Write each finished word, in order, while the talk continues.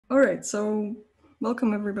All right, so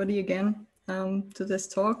welcome everybody again to this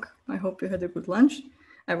talk. I hope you had a good lunch.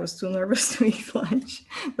 I was too nervous to eat lunch,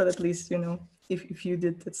 but at least, if you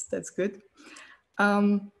did, that's good.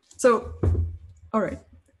 Um, so, all right.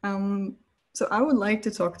 So I would like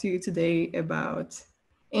to talk to you today about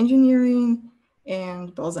engineering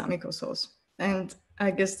and balsamico sauce. And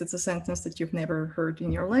I guess that's a sentence that you've never heard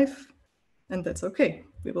in your life, and that's okay.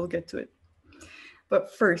 We will get to it.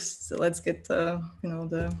 But first, so let's get the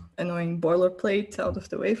annoying boilerplate out of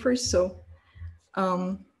the way first. So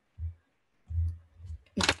um,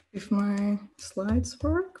 if my slides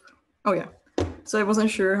work, oh yeah. So I wasn't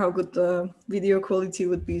sure how good the video quality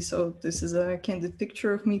would be. So this is a candid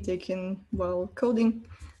picture of me taken while coding.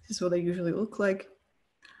 This is what I usually look like.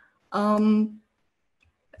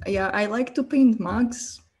 Yeah, I like to paint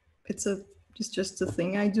mugs. It's just a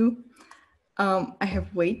thing I do. I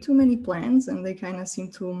have way too many plans and they kind of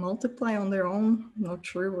seem to multiply on their own. I'm not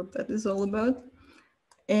sure what that is all about.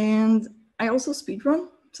 And I also speedrun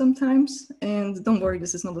sometimes. And don't worry,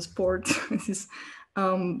 this is not a sport. This is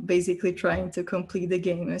basically trying to complete the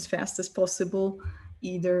game as fast as possible,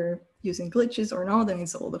 either using glitches or not, and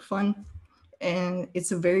it's all the fun. And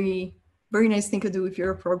it's a very, very nice thing to do if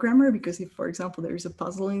you're a programmer, because if, for example, there's a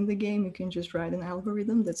puzzle in the game, you can just write an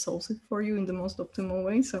algorithm that solves it for you in the most optimal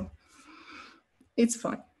way. So it's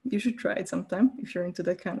fun. You should try it sometime if you're into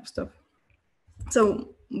that kind of stuff.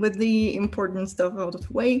 So with the important stuff out of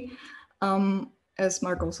the way, as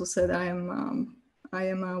Mark also said, I am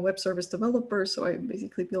a web service developer. So I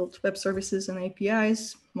basically build web services and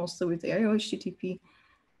APIs, mostly with AIO HTTP.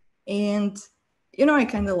 And, I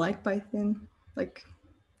kind of like Python, like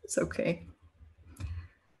it's okay.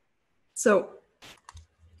 So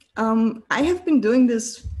I have been doing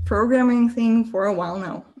this programming thing for a while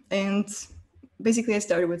now. And basically I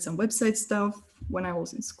started with some website stuff when I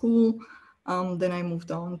was in school. Then I moved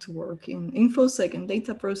on to work in InfoSec and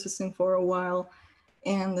data processing for a while.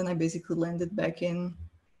 And then I basically landed back in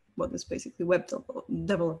what is basically web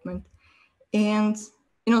development. And,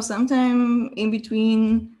 sometime in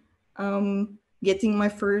between getting my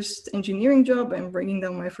first engineering job and bringing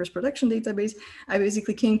down my first production database, I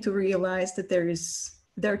basically came to realize that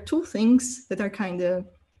there are two things that are kind of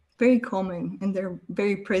very common and they're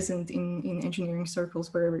very present in engineering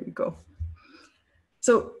circles wherever you go.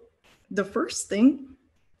 So the first thing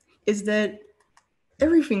is that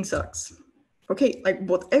everything sucks. Okay, like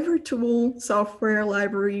whatever tool, software,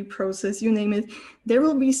 library, process, you name it, there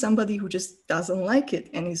will be somebody who just doesn't like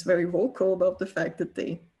it and is very vocal about the fact that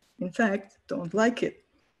they, in fact, don't like it.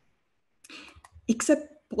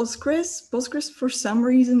 Except Postgres. Postgres, for some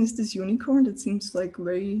reason, is this unicorn that seems like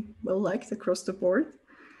very well liked across the board.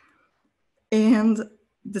 And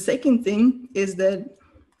the second thing is that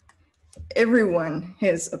everyone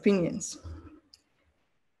has opinions.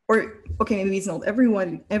 Or, okay, maybe it's not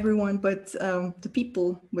everyone, but the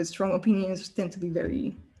people with strong opinions tend to be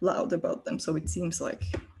very loud about them. So it seems like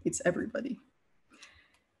it's everybody.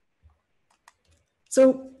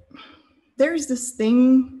 So there's this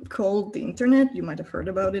thing called the internet. You might have heard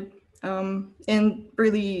about it. And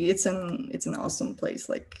really, it's an awesome place.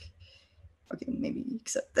 Like, okay, maybe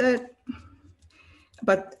accept that.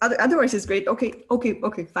 But otherwise, it's great. Okay,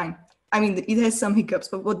 fine. I mean, it has some hiccups,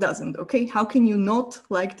 but what doesn't, okay? How can you not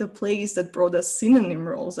like the place that brought us synonym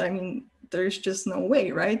roles? I mean, there's just no way,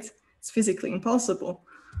 right? It's physically impossible.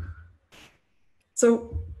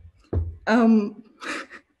 So, I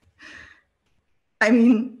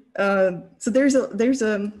mean, so there's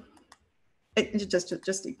a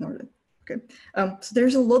just ignore it, okay? So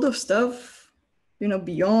there's a lot of stuff,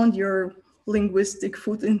 beyond your linguistic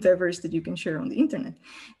food endeavors that you can share on the internet.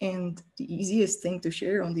 And the easiest thing to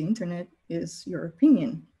share on the internet is your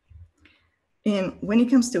opinion. And when it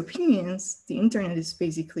comes to opinions, the internet is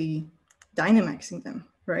basically Dynamaxing them,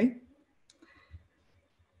 right?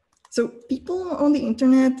 So people on the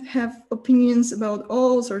internet have opinions about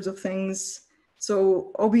all sorts of things.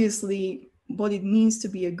 So obviously what it means to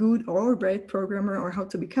be a good or bad programmer or how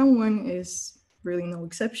to become one is really no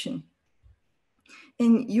exception.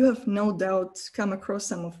 And you have no doubt come across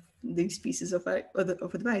some of these pieces of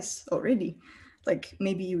advice already. Like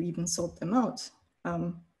maybe you even sought them out.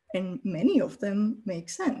 And many of them make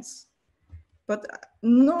sense. But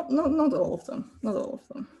not all of them, not all of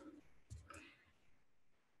them.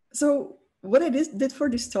 So what I did for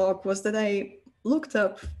this talk was that I looked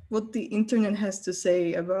up what the internet has to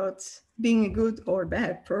say about being a good or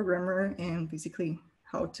bad programmer and basically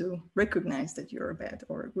how to recognize that you're a bad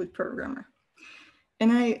or a good programmer.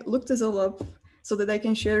 And I looked this all up so that I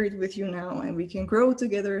can share it with you now and we can grow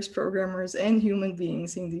together as programmers and human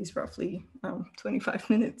beings in these roughly 25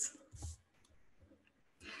 minutes.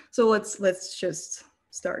 So let's just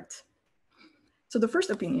start. So the first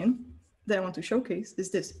opinion that I want to showcase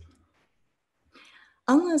is this.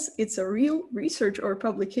 Unless it's a real research or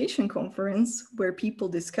publication conference where people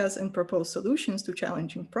discuss and propose solutions to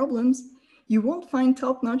challenging problems, you won't find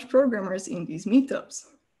top-notch programmers in these meetups.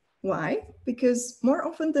 Why? Because more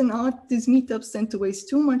often than not, these meetups tend to waste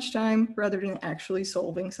too much time rather than actually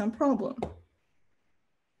solving some problem.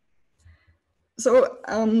 So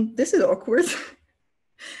this is awkward.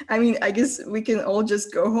 I mean, I guess we can all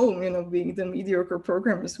just go home, being the mediocre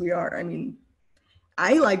programmers we are. I mean,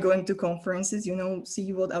 I like going to conferences,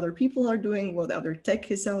 see what other people are doing, what other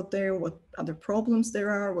tech is out there, what other problems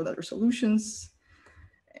there are, what other solutions.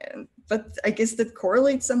 But I guess that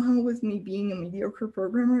correlates somehow with me being a mediocre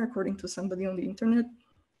programmer, according to somebody on the internet.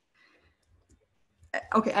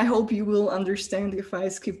 Okay, I hope you will understand if I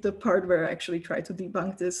skip the part where I actually try to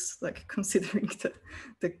debunk this, like considering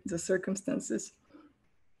the circumstances.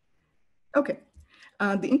 Okay,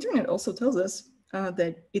 the internet also tells us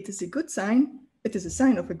that it is a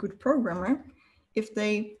sign of a good programmer if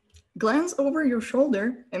they glance over your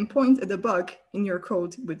shoulder and point at a bug in your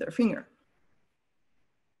code with their finger.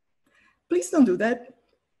 Please don't do that,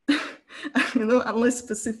 unless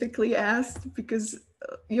specifically asked, because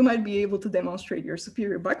you might be able to demonstrate your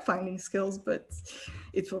superior bug finding skills, but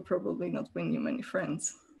it will probably not win you many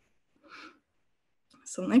friends.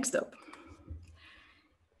 So next up.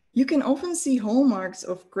 You can often see hallmarks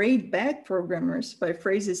of great bad programmers by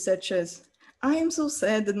phrases such as, I am so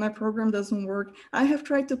sad that my program doesn't work. I have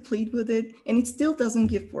tried to plead with it and it still doesn't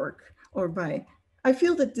give work. Or by, I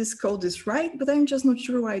feel that this code is right, but I'm just not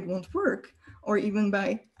sure why it won't work. Or even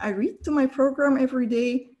by, I read to my program every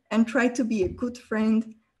day and try to be a good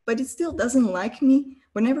friend, but it still doesn't like me.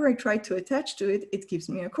 Whenever I try to attach to it, it gives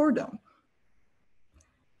me a core dump.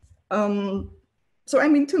 So I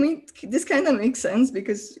mean, to me, this kind of makes sense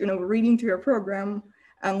because, reading to your program,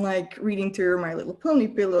 unlike reading to your My Little Pony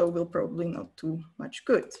pillow, will probably not do much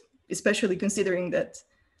good, especially considering that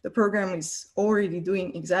the program is already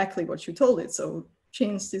doing exactly what you told it. So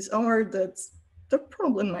chances are that the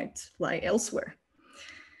problem might lie elsewhere.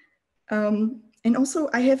 And also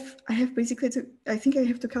I have basically I think I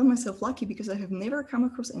have to count myself lucky because I have never come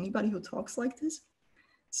across anybody who talks like this.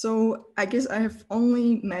 So I guess I have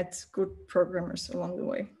only met good programmers along the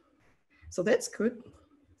way. So that's good.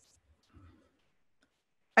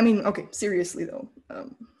 I mean, okay, seriously though,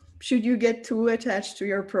 should you get too attached to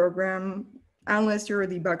your program, unless you're a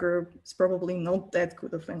debugger, it's probably not that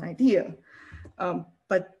good of an idea.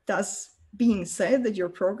 But does being said that your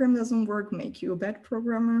program doesn't work make you a bad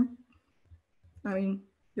programmer? I mean,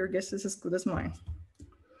 your guess is as good as mine.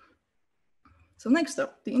 So next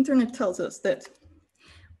up, the internet tells us that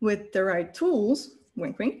with the right tools,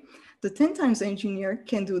 wink, wink, the 10 times engineer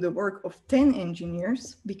can do the work of 10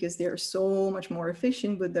 engineers because they are so much more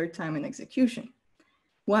efficient with their time and execution.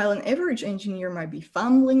 While an average engineer might be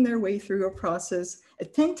fumbling their way through a process, a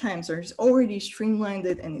 10 timeser is already streamlined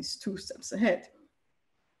it and is 2 steps ahead.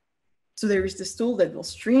 So there is this tool that will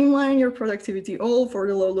streamline your productivity all for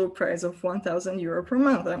the low, low price of €1,000 per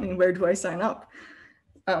month. I mean, where do I sign up?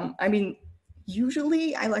 I mean,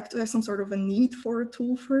 usually I like to have some sort of a need for a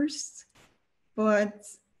tool first, but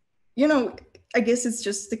I guess it's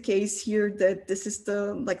just the case here that this is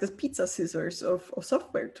the pizza scissors of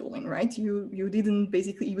software tooling, right? You didn't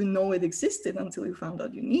basically even know it existed until you found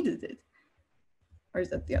out you needed it. Or is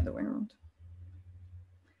that the other way around?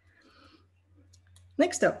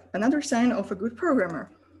 Next up, another sign of a good programmer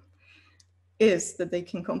is that they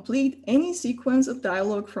can complete any sequence of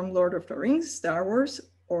dialogue from Lord of the Rings, Star Wars,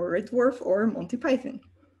 or Red Dwarf, or Monty Python.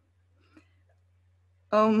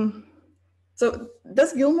 So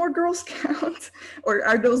does Gilmore Girls count? Or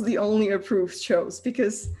are those the only approved shows?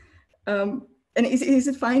 Because, and is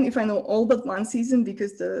it fine if I know all but one season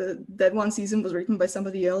because that one season was written by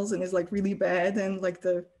somebody else and is like really bad and like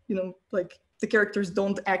the characters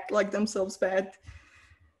don't act like themselves bad?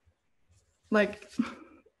 Like,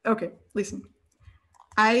 okay, listen,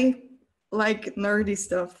 I like nerdy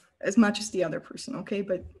stuff as much as the other person, okay?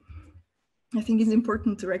 But I think it's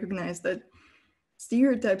important to recognize that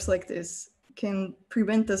stereotypes like this can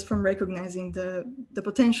prevent us from recognizing the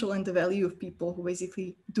potential and the value of people who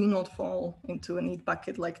basically do not fall into a neat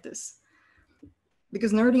bucket like this.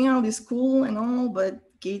 Because nerding out is cool and all, but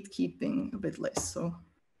gatekeeping a bit less. So,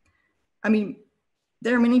 I mean,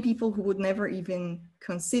 there are many people who would never even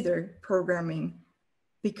consider programming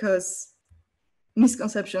because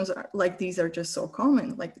misconceptions like these are just so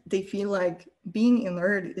common. Like they feel like being a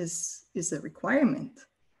nerd is a requirement.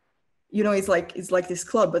 It's like this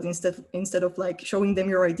club, but instead of like showing them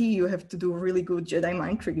your ID, you have to do a really good Jedi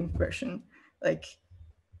mind trick impression. Like,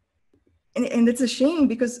 And it's a shame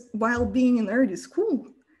because while being a nerd is cool,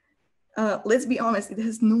 let's be honest, it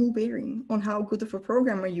has no bearing on how good of a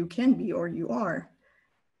programmer you can be or you are.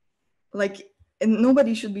 Like, and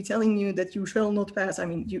nobody should be telling you that you shall not pass. I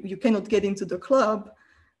mean, you cannot get into the club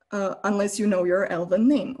unless you know your Elven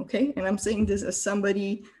name, okay? And I'm saying this as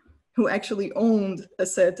somebody who actually owned a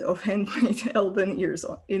set of handmade Elven ears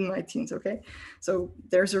in my teens, okay? So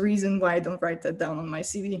there's a reason why I don't write that down on my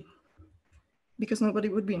CV, because nobody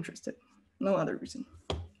would be interested. No other reason.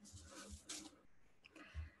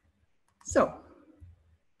 So,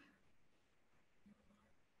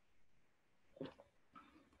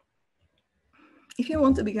 if you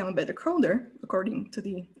want to become a better coder, according to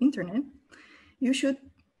the internet, you should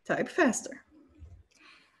type faster.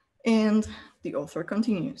 And the author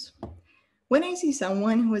continues. When I see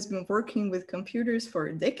someone who has been working with computers for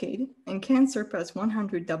a decade and can surpass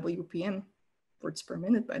 100 WPM, words per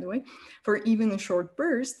minute, by the way, for even a short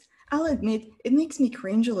burst, I'll admit it makes me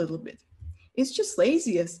cringe a little bit. It's just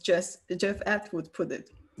lazy, as Jeff Atwood put it.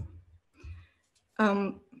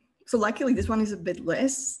 So luckily, this one is a bit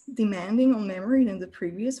less demanding on memory than the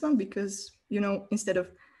previous one because, you know, instead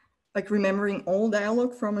of like remembering all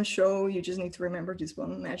dialogue from a show, you just need to remember this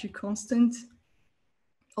one magic constant.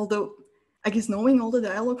 Although I guess knowing all the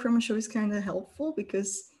dialogue from a show is kind of helpful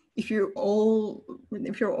because if you're all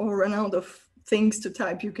run out of things to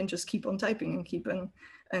type, you can just keep on typing and keep an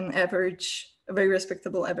average, a very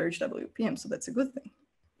respectable average WPM. So that's a good thing.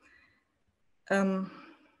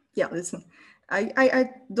 Yeah, listen, I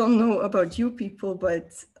don't know about you people,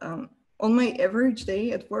 but on my average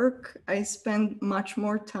day at work, I spend much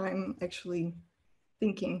more time actually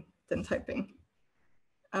thinking than typing.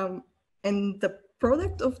 And the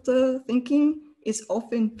product of the thinking is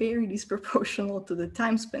often very disproportional to the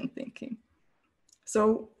time spent thinking.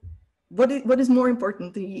 So what is more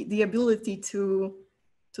important, the ability to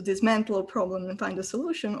dismantle a problem and find a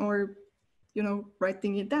solution, or, you know,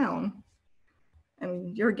 writing it down? I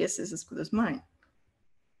mean, your guess is as good as mine.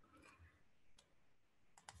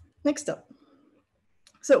 Next up.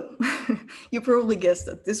 So you probably guessed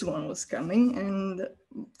that this one was coming, and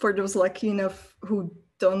for those lucky enough who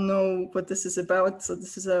don't know what this is about, so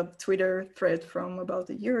this is a Twitter thread from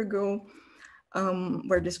about a year ago,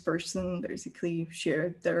 where this person basically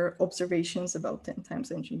shared their observations about 10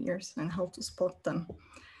 times engineers and how to spot them.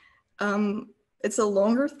 It's a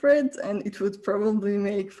longer thread and it would probably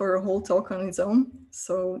make for a whole talk on its own.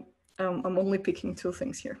 So I'm only picking two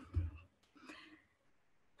things here.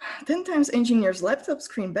 10 times engineers' laptop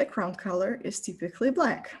screen background color is typically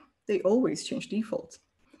black. They always change default.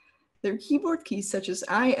 Their keyboard keys such as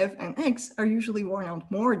I, F, and X are usually worn out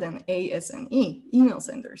more than A, S, and E, email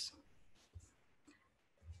senders.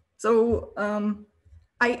 So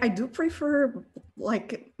I do prefer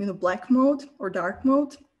like, you know, black mode or dark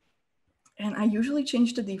mode. And I usually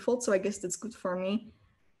change the default, so I guess that's good for me.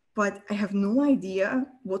 But I have no idea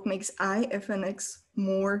what makes I, F, and X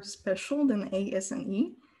more special than A, S, and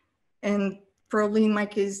E. And probably in my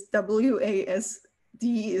case, W, A, S,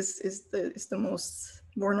 D is the most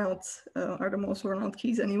worn out, are the most worn out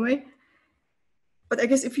keys anyway. But I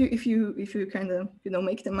guess if you kind of, you know,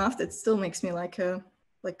 make the math, that still makes me like a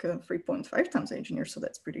 3.5 times engineer, so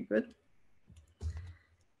that's pretty good.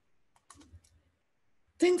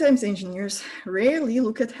 10 times engineers rarely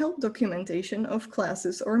look at help documentation of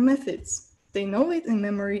classes or methods. They know it in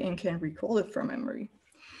memory and can recall it from memory.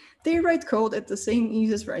 They write code at the same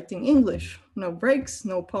ease as writing English. No breaks,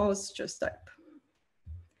 no pause, just type.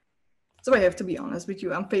 So I have to be honest with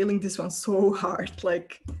you, I'm failing this one so hard.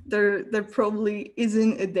 Like there probably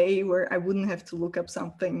isn't a day where I wouldn't have to look up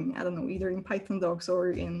something, I don't know, either in Python docs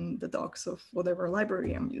or in the docs of whatever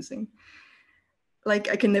library I'm using.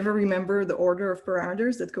 Like I can never remember the order of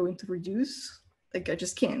parameters that go into reduce. Like I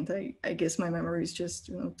just can't. I guess my memory is just,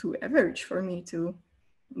 you know, too average for me to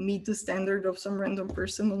meet the standard of some random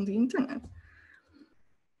person on the internet.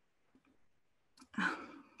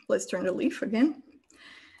 Let's turn the leaf again.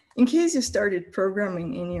 In case you started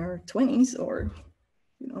programming in your 20s or,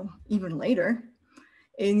 you know, even later,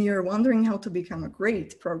 and you're wondering how to become a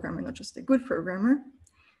great programmer, not just a good programmer,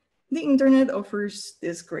 the internet offers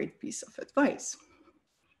this great piece of advice.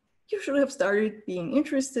 You should have started being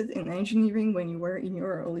interested in engineering when you were in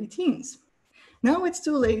your early teens. Now it's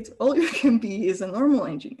too late. All you can be is a normal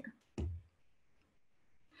engineer.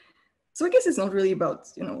 So I guess it's not really about,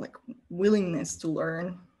 you know, like willingness to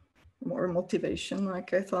learn or motivation,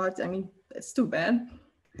 like I thought. I mean, that's too bad.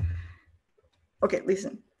 Okay,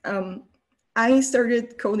 listen. I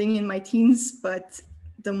started coding in my teens, but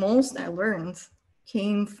the most I learned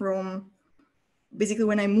came from basically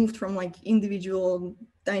when I moved from like individual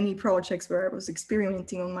tiny projects where I was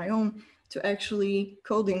experimenting on my own to actually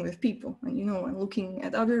coding with people, and and looking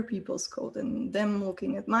at other people's code and them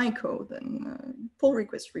looking at my code and pull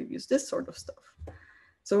request reviews, this sort of stuff.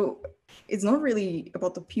 So it's not really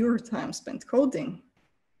about the pure time spent coding.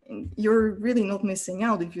 You're really not missing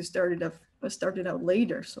out if you started out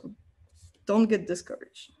later. So don't get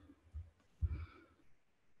discouraged.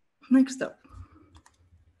 Next up.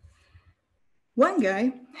 One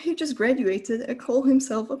guy, he just graduated and called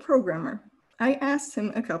himself a programmer. I asked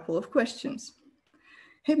him a couple of questions.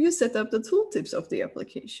 Have you set up the tooltips of the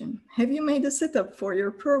application? Have you made a setup for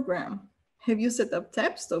your program? Have you set up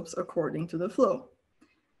tab stops according to the flow?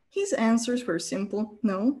 His answers were simple: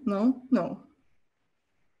 no, no, no.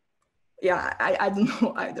 Yeah, I don't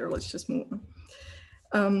know either. Let's just move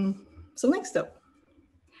on. So next up.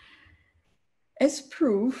 As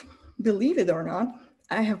proof, believe it or not,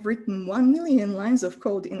 I have written 1 million lines of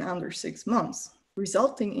code in under 6 months,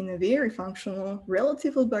 resulting in a very functional,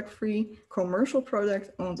 relatively bug-free commercial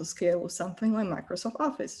product on the scale of something like Microsoft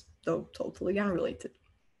Office, though totally unrelated.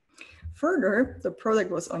 Further, the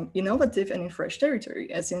product was innovative and in fresh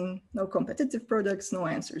territory, as in no competitive products, no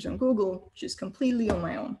answers on Google, just completely on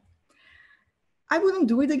my own. I wouldn't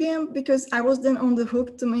do it again because I was then on the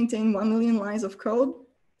hook to maintain 1 million lines of code.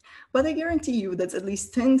 But I guarantee you that's at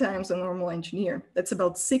least 10 times a normal engineer. That's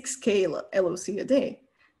about 6K LOC a day.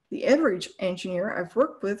 The average engineer I've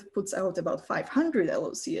worked with puts out about 500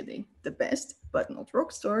 LOC a day. The best, but not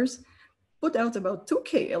rock stars, put out about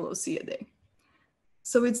 2K LOC a day.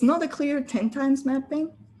 So it's not a clear 10 times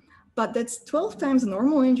mapping, but that's 12 times a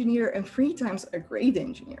normal engineer and 3 times a great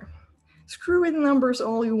engineer. Screw with the numbers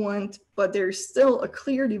all you want, but there's still a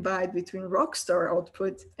clear divide between rockstar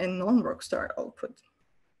output and non-rockstar output.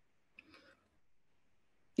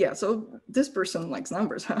 Yeah, so this person likes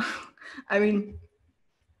numbers, huh? I mean,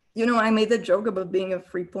 I made a joke about being a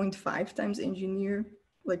 3.5 times engineer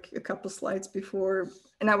like a couple slides before,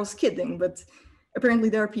 and I was kidding, but apparently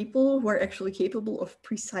there are people who are actually capable of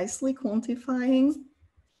precisely quantifying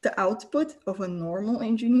the output of a normal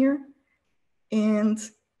engineer, and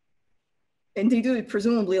they do it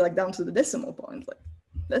presumably like down to the decimal point. Like,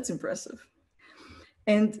 that's impressive.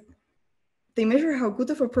 And they measure how good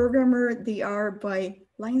of a programmer they are by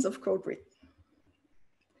lines of code written.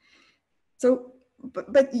 So,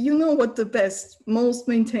 but you know what the best, most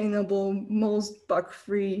maintainable, most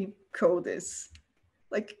bug-free code is?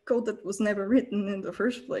 Like code that was never written in the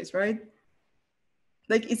first place, right?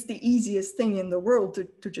 Like it's the easiest thing in the world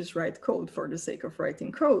to just write code for the sake of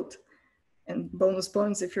writing code. And bonus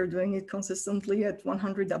points if you're doing it consistently at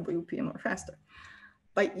 100 WPM or faster.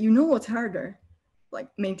 But you know what's harder? Like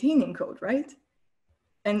maintaining code, right?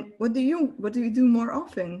 And what do you do more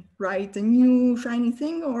often? Write a new shiny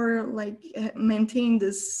thing or like maintain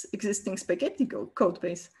this existing spaghetti code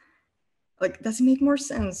base? Like, does it make more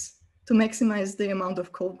sense to maximize the amount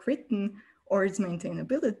of code written or its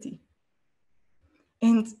maintainability?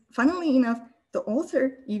 And funnily enough, the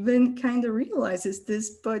author even kind of realizes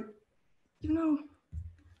this, but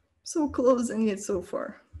so close and yet so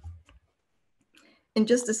far. And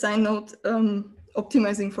just a side note,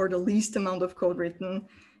 optimizing for the least amount of code written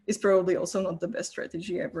is probably also not the best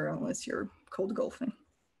strategy ever unless you're code golfing.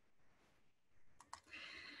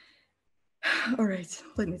 All right,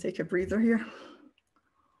 let me take a breather here.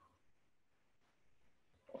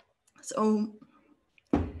 So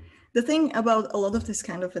the thing about a lot of this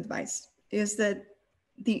kind of advice is that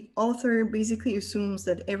the author basically assumes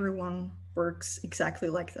that everyone works exactly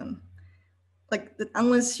like them. Like that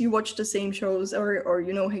unless you watch the same shows or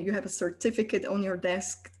you have a certificate on your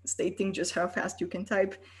desk stating just how fast you can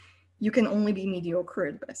type, you can only be mediocre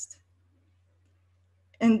at best.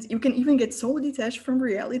 And you can even get so detached from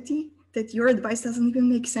reality that your advice doesn't even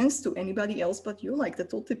make sense to anybody else but you, like the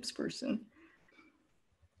tooltips person.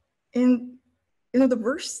 And the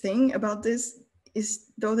worst thing about this is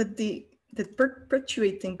though that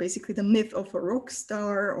perpetuating basically the myth of a rock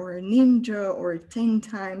star or a ninja or a 10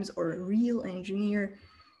 times or a real engineer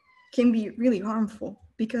can be really harmful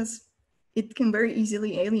because it can very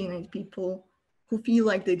easily alienate people who feel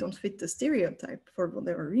like they don't fit the stereotype for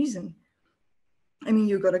whatever reason. I mean,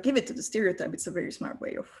 you gotta give it to the stereotype. It's a very smart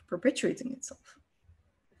way of perpetuating itself.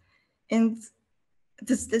 And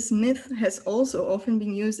this myth has also often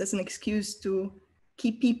been used as an excuse to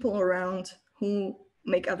keep people around who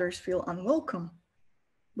make others feel unwelcome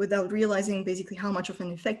without realizing basically how much of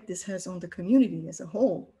an effect this has on the community as a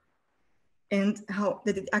whole and how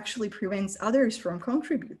that it actually prevents others from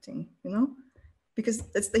contributing, because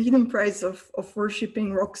that's the hidden price of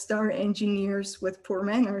worshiping rock star engineers with poor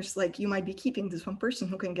manners. Like you might be keeping this one person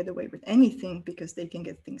who can get away with anything because they can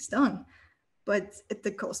get things done. but at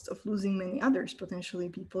the cost of losing many others, potentially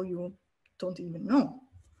people you don't even know.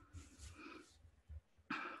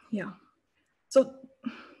 Yeah. So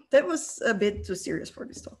that was a bit too serious for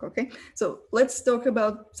this talk, okay? So let's talk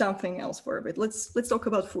about something else for a bit. Let's talk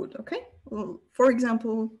about food, okay? Well, for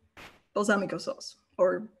example, balsamico sauce,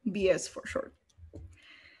 or BS for short.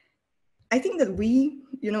 I think that we,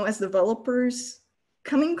 as developers,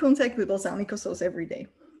 come in contact with balsamico sauce every day.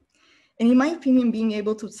 And in my opinion, being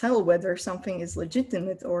able to tell whether something is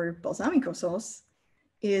legitimate or balsamico sauce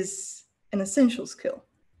is an essential skill.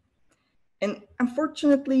 And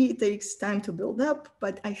unfortunately, it takes time to build up,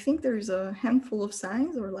 but I think there's a handful of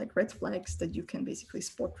signs or like red flags that you can basically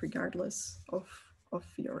spot regardless of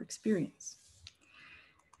your experience.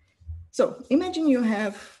 So imagine you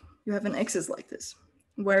have an axis like this,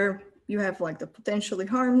 where you have like the potentially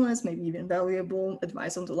harmless, maybe even valuable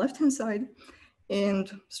advice on the left-hand side,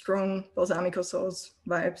 and strong balsamico sauce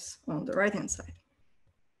vibes on the right-hand side.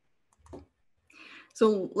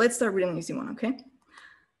 So let's start with an easy one, okay?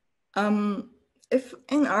 If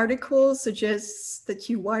an article suggests that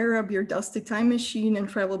you wire up your dusty time machine and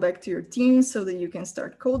travel back to your team so that you can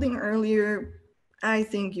start coding earlier, I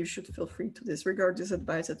think you should feel free to disregard this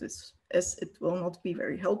advice as it will not be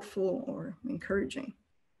very helpful or encouraging.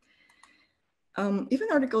 If an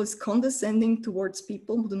article is condescending towards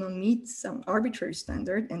people who do not meet some arbitrary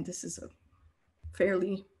standard, and this is a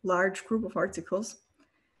fairly large group of articles,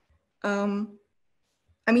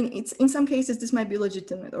 I mean, it's in some cases, this might be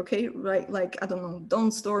legitimate, okay? Right, like, I don't know,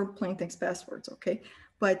 don't store plain text passwords, okay?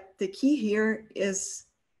 But the key here is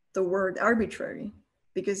the word arbitrary,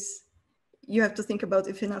 because you have to think about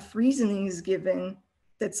if enough reasoning is given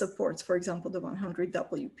that supports, for example, the 100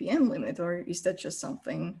 WPM limit, or is that just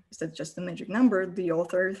a magic number the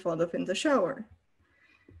author thought of in the shower?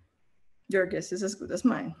 Your guess is as good as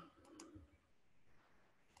mine.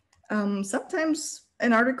 Sometimes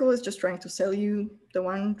an article is just trying to sell you the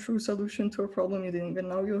one true solution to a problem you didn't even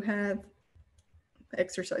know you had.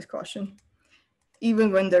 Exercise caution,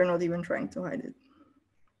 even when they're not even trying to hide it.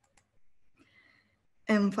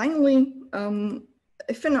 And finally,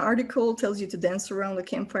 if an article tells you to dance around the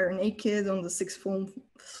campfire naked on the sixth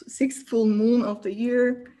full moon of the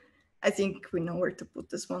year, I think we know where to put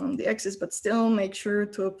this one on the axis, but still make sure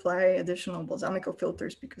to apply additional balsamico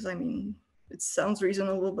filters, because I mean, it sounds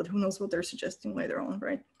reasonable, but who knows what they're suggesting later on,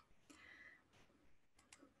 right?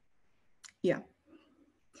 Yeah.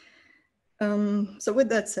 So with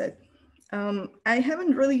that said, I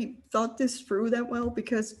haven't really thought this through that well,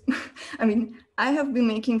 because I mean, I have been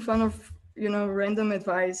making fun of, random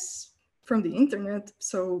advice from the internet.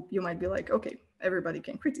 So you might be like, okay, everybody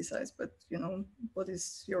can criticize, but what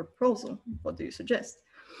is your proposal? What do you suggest?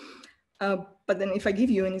 But then if I give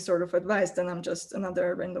you any sort of advice, then I'm just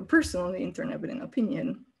another random person on the internet with an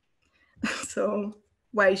opinion. So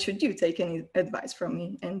why should you take any advice from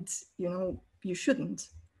me? And, you shouldn't,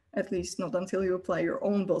 at least not until you apply your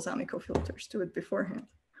own balsamico filters to it beforehand.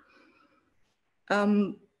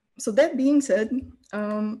 So that being said,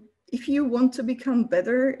 if you want to become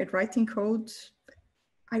better at writing code,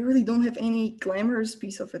 I really don't have any glamorous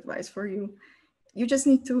piece of advice for you. You just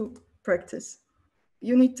need to practice.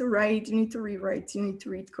 You need to write, you need to rewrite, you need to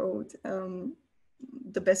read code.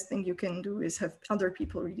 The best thing you can do is have other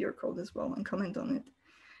people read your code as well and comment on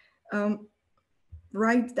it.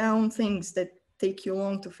 Write down things that take you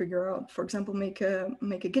long to figure out. For example, make a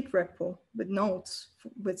Git repo with notes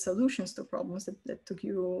with solutions to problems that took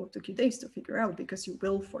you days to figure out, because you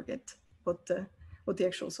will forget what the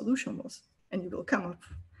actual solution was, and you will come up.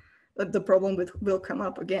 The problem will come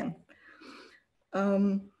up again.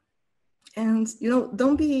 And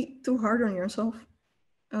don't be too hard on yourself.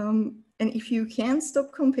 And if you can't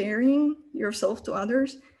stop comparing yourself to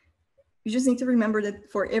others, you just need to remember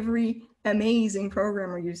that for every amazing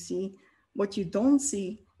programmer you see, what you don't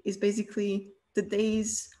see is basically the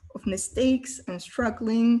days of mistakes and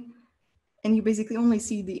struggling, and you basically only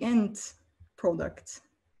see the end product.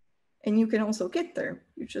 And you can also get there.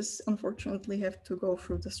 You just unfortunately have to go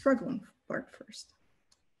through the struggling part first.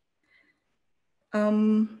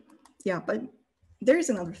 Yeah, but there is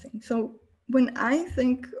another thing. So when I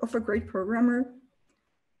think of a great programmer,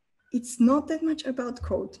 it's not that much about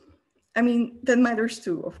code. I mean, that matters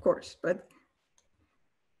too, of course, but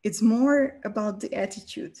it's more about the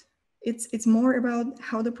attitude. It's more about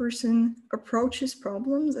how the person approaches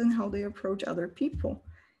problems and how they approach other people.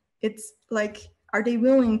 It's like, are they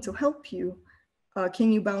willing to help you?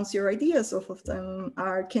 Can you bounce your ideas off of them?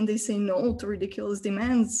 Can they say no to ridiculous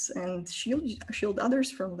demands and shield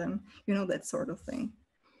others from them? That sort of thing.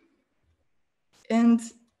 And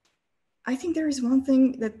I think there is one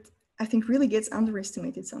thing that I think really gets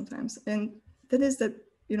underestimated sometimes. And That is that,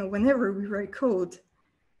 whenever we write code,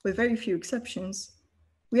 with very few exceptions,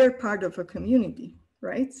 we are part of a community,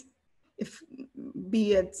 right? If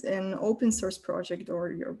be it an open source project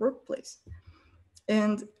or your workplace.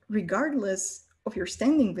 And regardless of your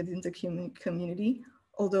standing within the community,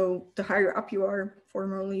 although the higher up you are,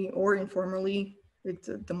 formally or informally,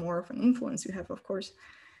 the more of an influence you have, of course,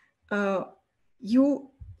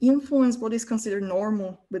 you influence what is considered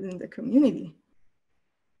normal within the community.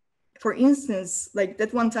 For instance, like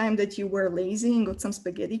that one time that you were lazy and got some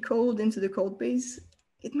spaghetti code into the code base,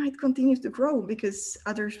 it might continue to grow because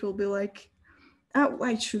others will be like,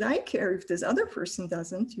 why should I care if this other person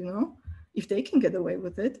doesn't, if they can get away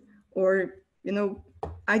with it? Or,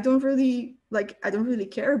 I don't really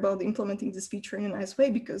care about implementing this feature in a nice way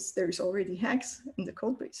because there's already hacks in the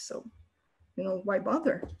code base. So, why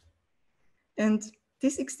bother? And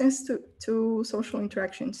this extends to social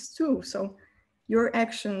interactions too. So your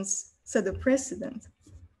actions set a precedent.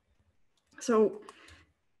 So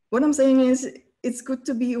what I'm saying is it's good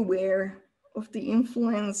to be aware of the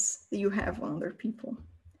influence that you have on other people,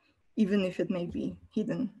 even if it may be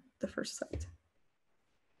hidden the first sight.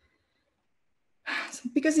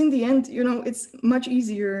 Because in the end, it's much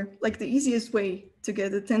easier, like the easiest way to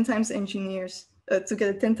get a 10 times engineers, to get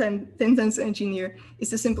a 10 times engineer is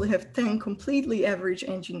to simply have 10 completely average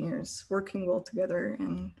engineers working well together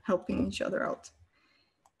and helping each other out.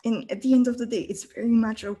 And at the end of the day, it's very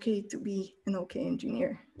much okay to be an okay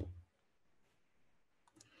engineer.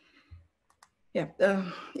 Yeah,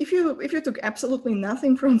 if you took absolutely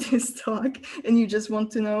nothing from this talk and you just want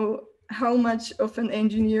to know how much of an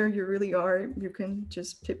engineer you really are, you can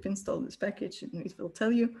just pip install this package and it will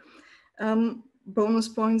tell you. Bonus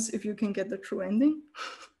points if you can get the true ending.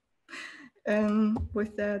 And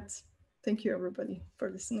with that, thank you everybody for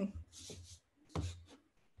listening.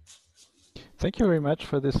 Thank you very much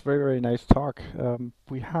for this very, very nice talk.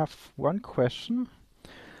 We have one question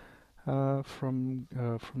from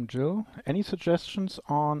Jill. Any suggestions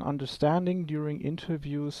on understanding during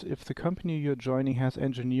interviews if the company you're joining has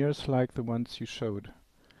engineers like the ones you showed?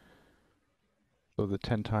 So the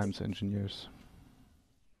 10 times engineers.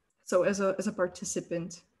 So as a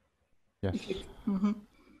participant. Yes.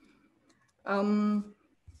 Well,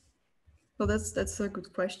 that's a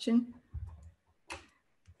good question.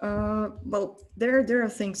 Well, there are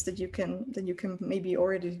things that you can maybe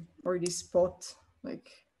already spot, like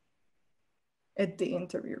at the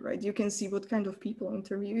interview, right? You can see what kind of people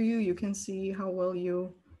interview you. You can see how well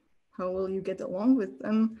you get along with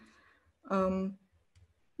them.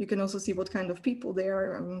 You can also see what kind of people they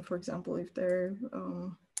are. I mean, for example, if they're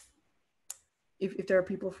if there are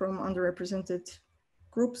people from underrepresented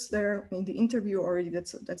groups there in the interview already,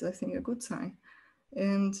 that's I think a good sign.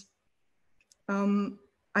 And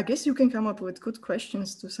I guess you can come up with good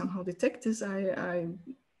questions to somehow detect this. I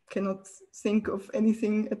cannot think of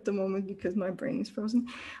anything at the moment because my brain is frozen.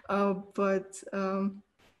 But I'm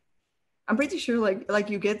pretty sure like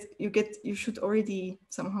you should already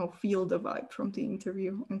somehow feel the vibe from the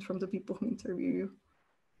interview and from the people who interview you.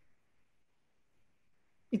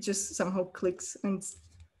 It just somehow clicks, and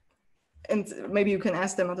maybe you can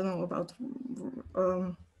ask them, I don't know,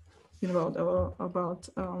 about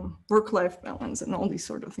work-life balance and all these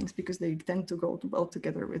sort of things, because they tend to go well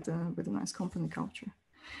together with a nice company culture.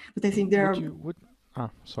 But I think there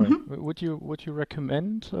would you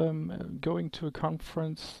recommend going to a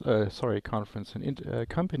conference, a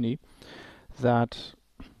company that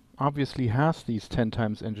obviously has these 10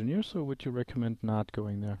 times engineers, or would you recommend not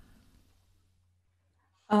going there?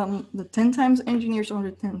 The 10 times engineers or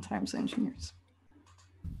the 10 times engineers?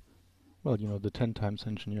 Well, the 10 times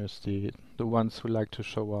engineers, the ones who like to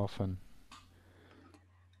show off and.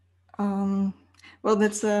 Well,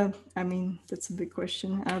 that's a big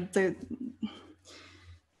question.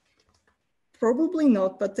 Probably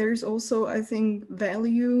not, but there's also, I think,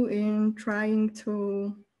 value in trying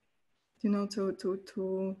to,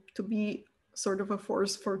 to be sort of a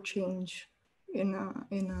force for change in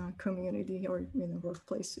a community or in a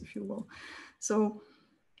workplace, if you will. So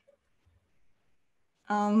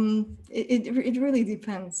it really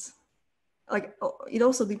depends. Like, it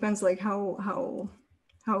also depends like how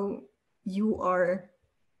you are,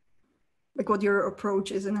 like what your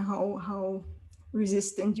approach is and how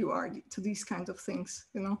resistant you are to these kinds of things,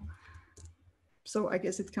 So I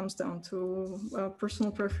guess it comes down to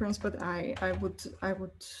personal preference, but I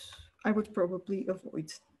would probably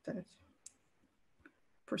avoid that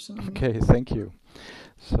personally. Okay, thank you.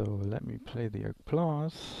 So let me play the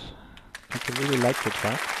applause. People really like the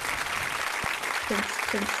talk.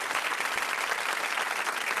 Thanks.